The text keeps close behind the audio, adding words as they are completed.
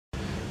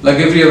Like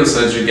every other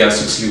surgery,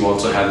 gastric sleeve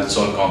also has its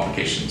own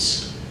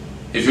complications.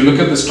 If you look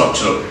at the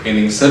structural,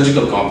 meaning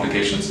surgical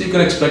complications, you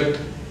can expect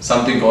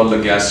something called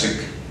a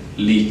gastric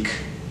leak,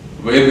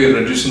 where we are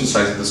reducing the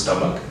size of the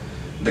stomach.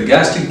 The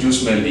gastric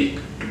juice may leak.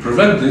 To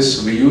prevent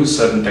this, we use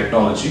certain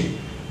technology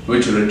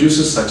which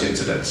reduces such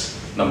incidents.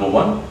 Number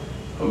one,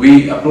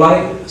 we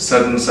apply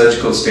certain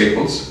surgical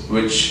staples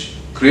which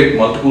create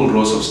multiple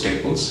rows of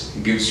staples,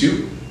 gives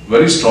you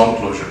very strong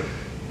closure.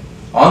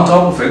 On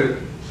top of it,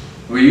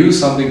 we use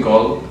something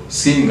called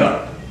seam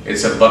guard.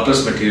 It's a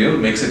buttress material,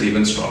 makes it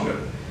even stronger.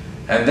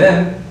 And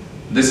then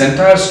this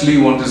entire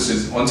sleeve, once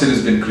it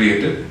has been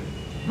created,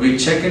 we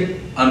check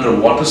it under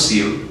water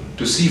seal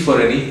to see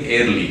for any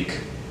air leak.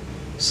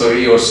 So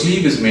your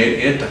sleeve is made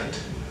airtight.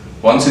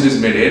 Once it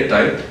is made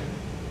airtight,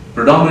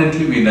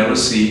 predominantly we never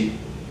see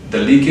the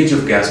leakage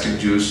of gastric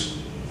juice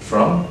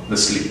from the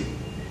sleeve.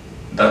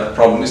 That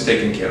problem is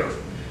taken care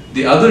of.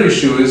 The other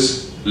issue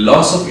is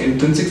loss of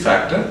intrinsic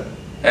factor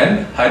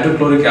and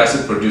hydrochloric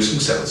acid producing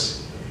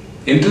cells.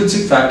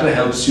 Intrinsic factor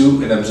helps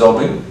you in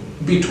absorbing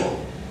B12.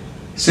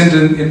 Since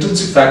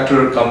intrinsic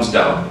factor comes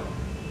down,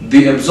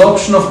 the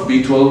absorption of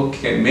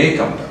B12 may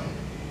come down.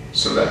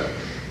 So that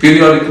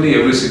periodically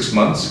every 6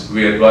 months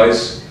we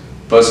advise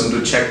person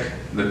to check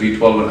the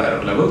B12 and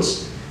iron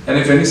levels, and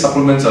if any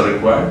supplements are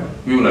required,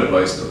 we will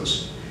advise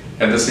those.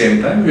 At the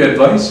same time, we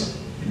advise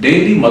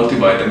daily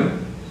multivitamin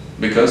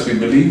because we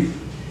believe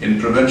in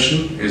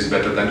prevention is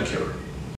better than cure.